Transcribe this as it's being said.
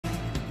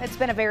It's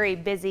been a very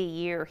busy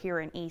year here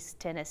in East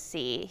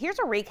Tennessee. Here's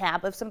a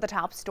recap of some of the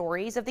top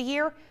stories of the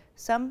year,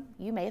 some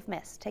you may have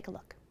missed. Take a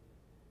look.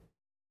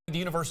 The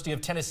University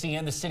of Tennessee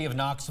and the city of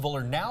Knoxville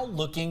are now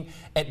looking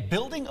at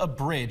building a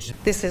bridge.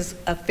 This is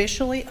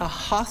officially a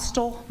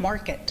hostile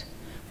market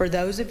for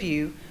those of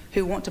you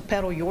who want to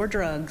peddle your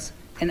drugs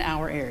in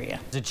our area.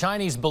 The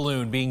Chinese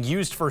balloon being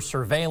used for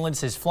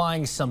surveillance is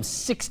flying some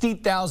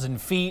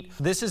 60,000 feet.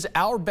 This is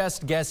our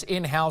best guess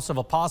in-house of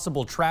a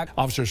possible track.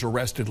 Officers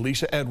arrested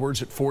Lisa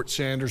Edwards at Fort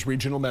Sanders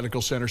Regional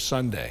Medical Center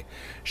Sunday.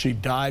 She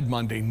died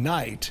Monday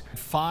night.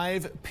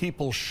 5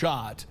 people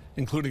shot,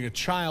 including a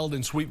child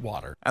in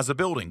Sweetwater. As a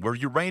building where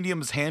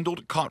uranium is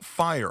handled caught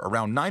fire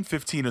around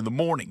 9:15 in the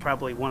morning.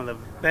 Probably one of the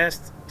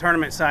best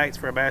tournament sites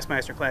for a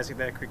Bassmaster Classic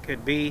that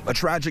could be. A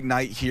tragic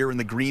night here in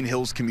the Green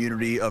Hills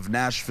community of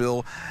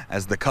Nashville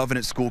as the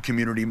Covenant School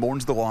community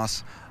mourns the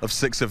loss of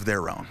 6 of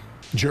their own.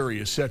 Jury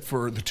is set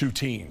for the 2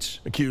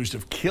 teens accused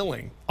of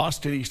killing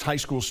Austin East High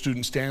School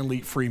student Stanley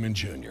Freeman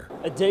Jr.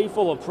 A day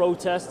full of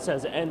protests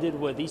has ended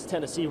with East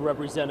Tennessee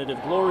Representative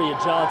Gloria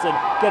Johnson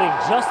getting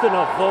just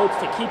enough votes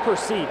to keep her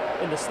seat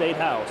in the State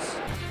House.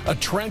 A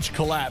trench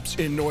collapse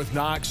in North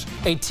Knox.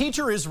 A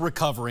teacher is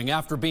recovering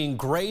after being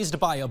grazed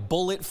by a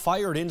bullet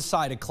fired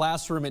inside a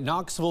classroom at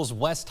Knoxville's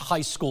West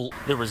High School.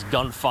 There was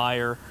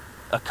gunfire,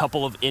 a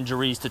couple of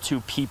injuries to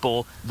 2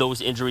 people.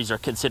 Those injuries are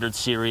considered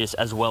serious,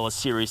 as well as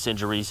serious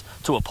injuries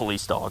to a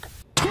police dog.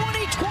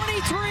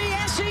 2023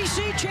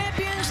 SEC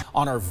champions.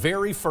 On our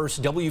very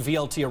first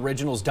WVLT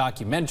Originals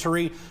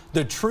documentary,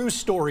 the true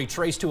story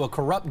traced to a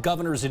corrupt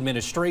governor's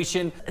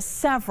administration.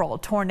 Several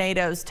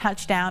tornadoes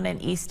touched down in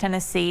East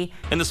Tennessee.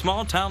 In the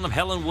small town of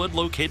Helenwood,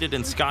 located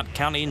in Scott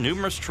County,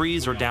 numerous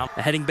trees are down.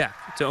 Heading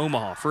back to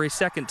Omaha for a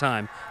second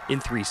time in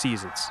 3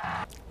 seasons.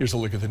 Here's a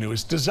look at the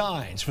newest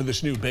designs for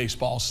this new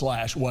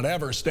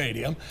baseball/whatever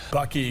stadium.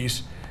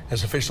 Buc-ee's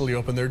has officially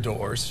opened their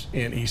doors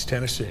in East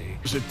Tennessee.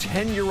 There's a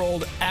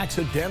 10-year-old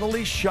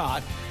accidentally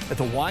shot at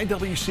the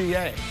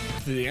YWCA.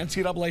 The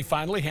NCAA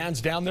finally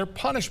hands down their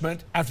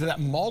punishment after that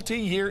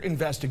multi-year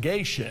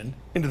investigation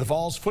into the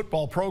Vols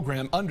football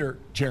program under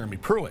Jeremy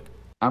Pruitt.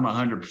 I'm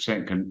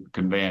 100%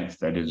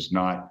 convinced that it is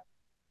not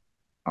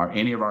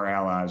any of our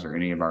allies or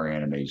any of our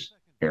enemies'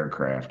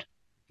 aircraft,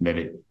 that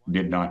it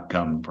did not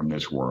come from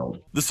this world.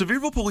 The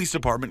Sevierville Police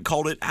Department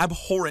called it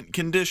abhorrent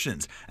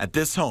conditions. At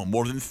this home,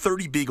 more than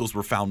 30 beagles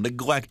were found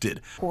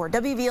neglected.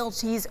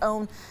 WVLT's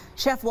own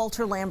Chef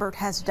Walter Lambert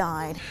has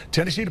died.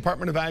 Tennessee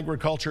Department of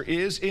Agriculture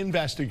is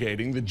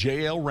investigating the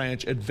JL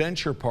Ranch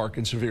Adventure Park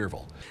in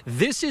Sevierville.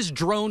 This is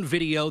drone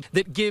video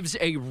that gives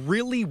a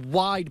really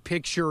wide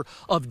picture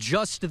of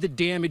just the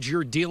damage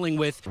you're dealing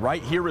with.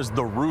 Right here is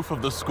the roof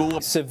of the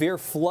school. Severe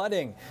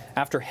flooding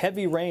after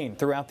heavy rain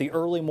throughout the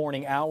early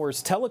morning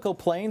hours. Tellico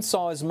Plains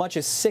saw as much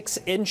as 6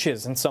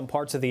 inches in some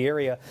parts of the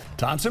area.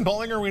 Thompson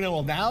Bowling Arena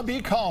will now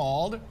be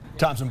called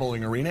Thompson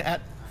Bowling Arena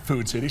at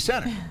Food City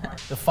Center.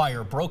 The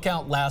fire broke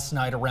out last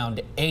night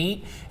around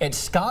 8 at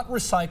Scott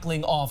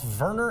Recycling off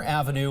Verner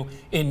Avenue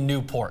in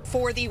Newport.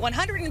 For the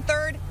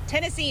 103rd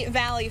Tennessee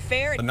Valley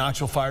Fair. The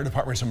Knoxville Fire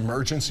Department's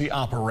Emergency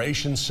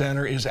Operations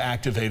Center is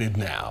activated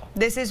now.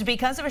 This is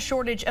because of a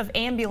shortage of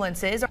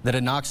ambulances. That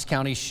a Knox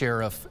County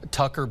Sheriff,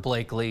 Tucker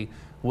Blakely,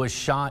 was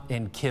shot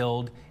and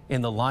killed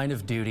in the line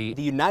of duty.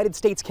 The United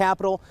States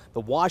Capitol, the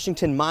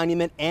Washington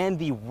Monument, and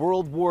the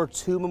World War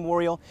II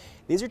Memorial.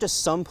 These are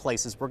just some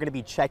places we're going to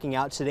be checking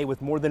out today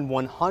with more than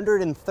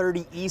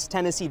 130 East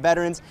Tennessee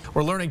veterans.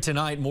 We're learning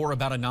tonight more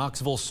about a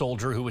Knoxville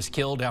soldier who was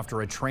killed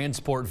after a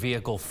transport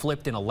vehicle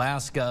flipped in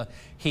Alaska.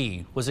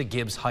 He was a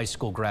Gibbs High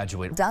School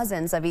graduate.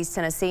 Dozens of East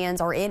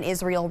Tennesseans are in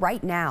Israel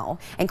right now,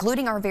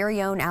 including our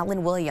very own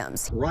Alan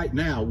Williams. Right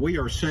now, we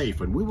are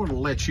safe, and we want to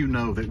let you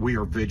know that we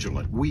are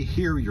vigilant. We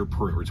hear your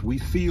prayers. We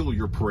feel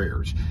your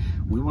prayers.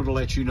 We want to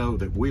let you know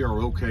that we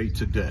are okay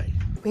today.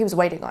 He was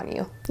waiting on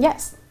you.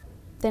 Yes.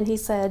 Then he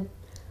said,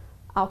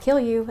 "I'll kill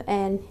you,"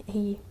 and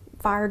he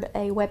fired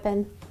a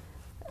weapon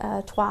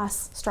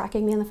twice,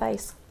 striking me in the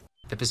face.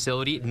 The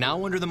facility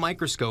now under the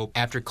microscope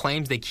after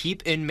claims they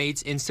keep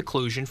inmates in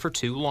seclusion for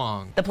too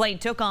long. The plane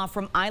took off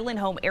from Island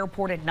Home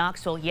Airport in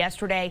Knoxville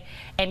yesterday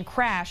and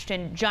crashed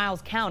in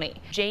Giles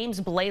County. James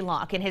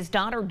Blaylock and his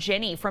daughter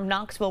Jenny from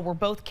Knoxville were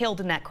both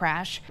killed in that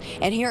crash.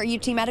 And here at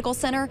UT Medical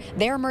Center,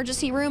 their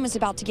emergency room is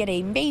about to get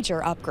a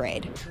major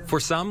upgrade. For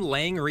some,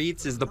 laying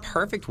wreaths is the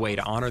perfect way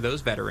to honor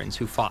those veterans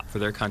who fought for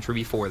their country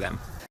before them.